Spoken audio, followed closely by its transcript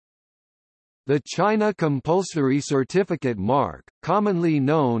The China Compulsory Certificate mark, commonly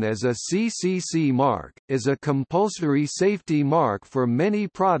known as a CCC mark, is a compulsory safety mark for many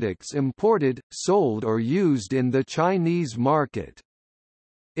products imported, sold or used in the Chinese market.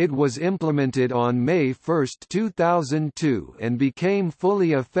 It was implemented on May 1, 2002 and became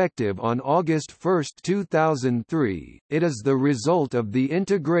fully effective on August 1, 2003. It is the result of the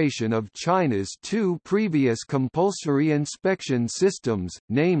integration of China's two previous compulsory inspection systems,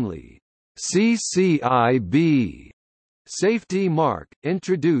 namely CCIB safety mark,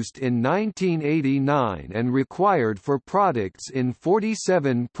 introduced in 1989 and required for products in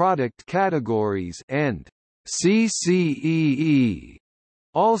 47 product categories, and CCEE,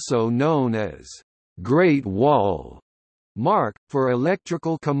 also known as Great Wall mark, for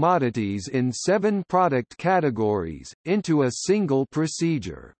electrical commodities in 7 product categories, into a single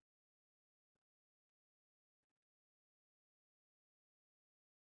procedure.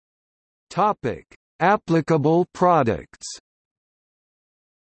 Topic: Applicable products.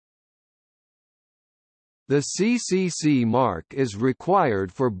 The CCC mark is required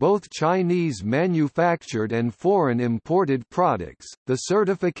for both Chinese manufactured and foreign imported products. The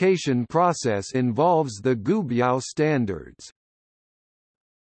certification process involves the Guobiao standards.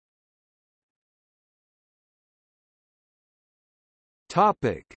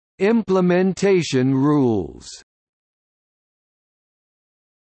 Topic: Implementation rules.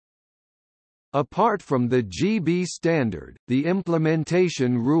 Apart from the GB standard, the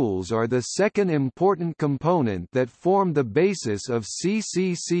implementation rules are the second important component that form the basis of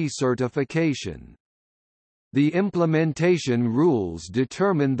CCC certification. The implementation rules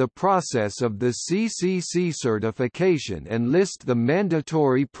determine the process of the CCC certification and list the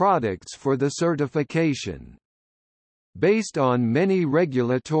mandatory products for the certification. Based on many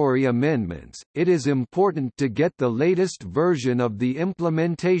regulatory amendments, it is important to get the latest version of the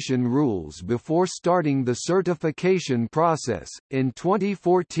implementation rules before starting the certification process. In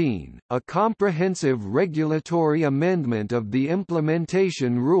 2014, a comprehensive regulatory amendment of the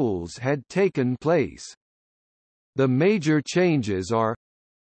implementation rules had taken place. The major changes are: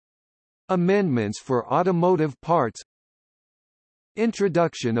 amendments for automotive parts,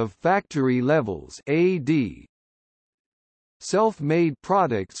 introduction of factory levels (AD). Self-made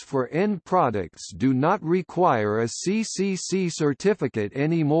products for end products do not require a CCC certificate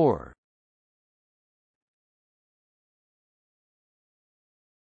anymore.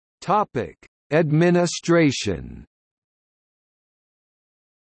 Topic: Administration.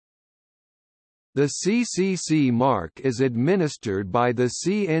 The CCC mark is administered by the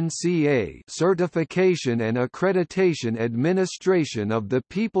CNCA, Certification and Accreditation Administration of the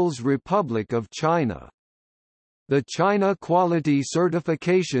People's Republic of China. The China Quality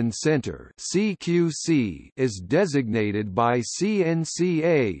Certification Center (CQC) is designated by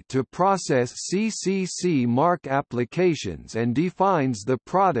CNCA to process CCC mark applications and defines the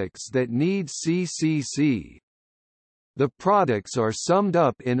products that need CCC. The products are summed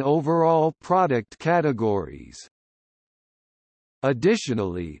up in overall product categories.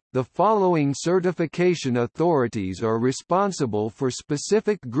 Additionally, the following certification authorities are responsible for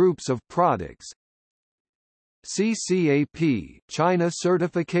specific groups of products: CCAP, China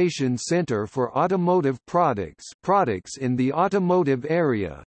Certification Center for Automotive products in the automotive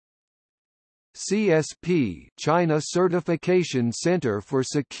area. CSP, China Certification Center for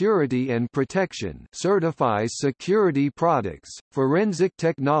Security and Protection, certifies security products, forensic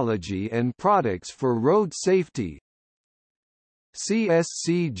technology and products for road safety.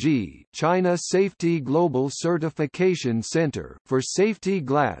 CSCG, China Safety Global Certification Center for safety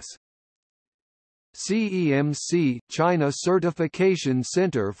glass. CEMC, China Certification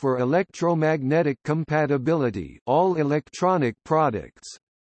Center for Electromagnetic Compatibility, all electronic products.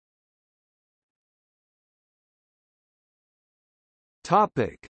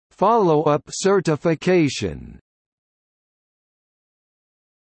 Topic: Follow-up certification.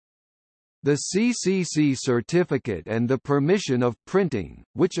 The CCC certificate and the permission of printing,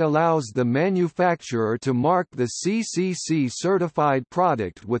 which allows the manufacturer to mark the CCC certified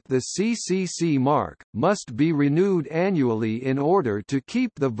product with the CCC mark, must be renewed annually in order to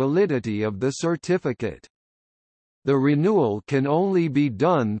keep the validity of the certificate. The renewal can only be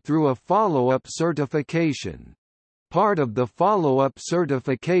done through a follow-up certification. Part of the follow-up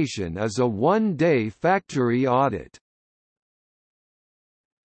certification is a one-day factory audit.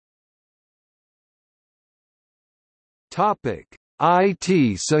 Topic: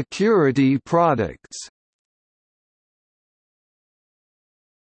 IT security products.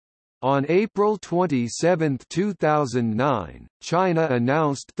 On April 27, 2009, China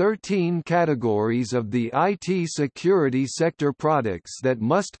announced 13 categories of the IT security sector products that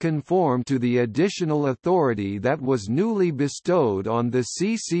must conform to the additional authority that was newly bestowed on the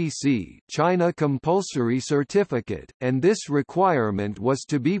CCC, China Compulsory Certificate, and this requirement was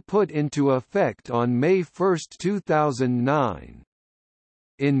to be put into effect on May 1, 2009.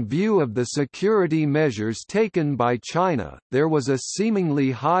 In view of the security measures taken by China, there was a seemingly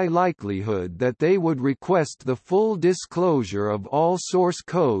high likelihood that they would request the full disclosure of all source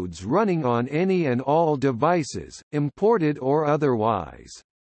codes running on any and all devices, imported or otherwise.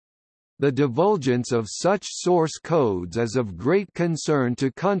 The divulgence of such source codes is of great concern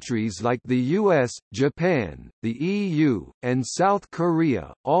to countries like the US, Japan, the EU, and South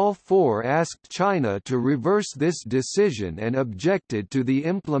Korea. All four asked China to reverse this decision and objected to the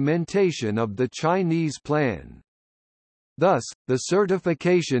implementation of the Chinese plan. Thus, the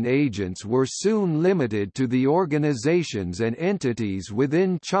certification agents were soon limited to the organizations and entities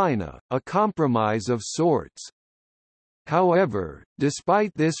within China, a compromise of sorts. However,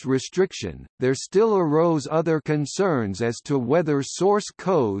 despite this restriction, there still arose other concerns as to whether source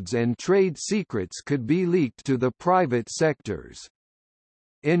codes and trade secrets could be leaked to the private sectors.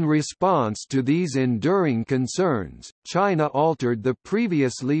 In response to these enduring concerns, China altered the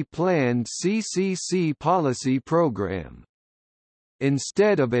previously planned CCC policy program.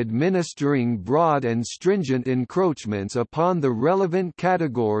 Instead of administering broad and stringent encroachments upon the relevant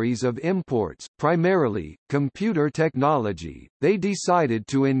categories of imports, primarily computer technology, they decided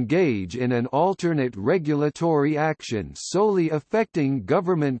to engage in an alternate regulatory action solely affecting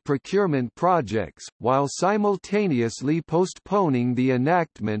government procurement projects, while simultaneously postponing the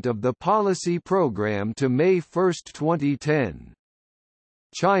enactment of the policy program to May 1, 2010.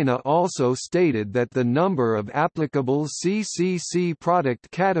 China also stated that the number of applicable CCC product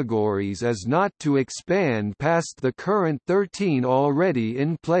categories is not to expand past the current 13 already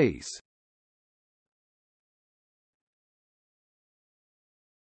in place.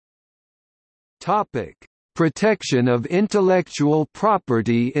 Topic: Protection of intellectual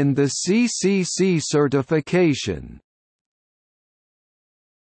property in the CCC certification.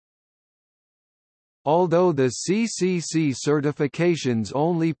 Although the CCC certification's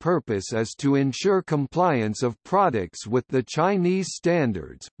only purpose is to ensure compliance of products with the Chinese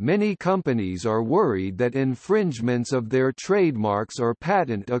standards, many companies are worried that infringements of their trademarks or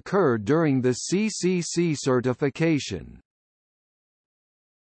patent occur during the CCC certification.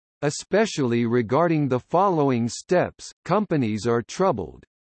 Especially regarding the following steps, companies are troubled.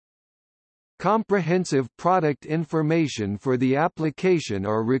 Comprehensive product information for the application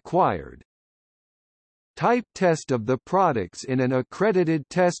are required. Type test of the products in an accredited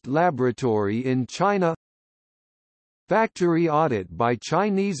test laboratory in China. Factory audit by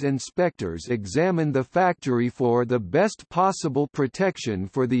Chinese inspectors examine the factory for the best possible protection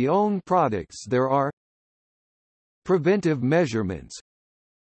for the own products there are. Preventive measurements.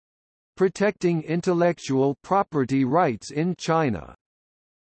 Protecting intellectual property rights in China.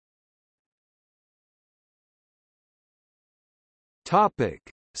 Topic.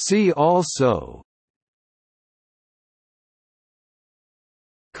 See also: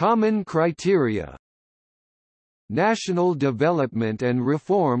 Common criteria, National Development and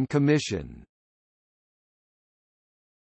Reform Commission.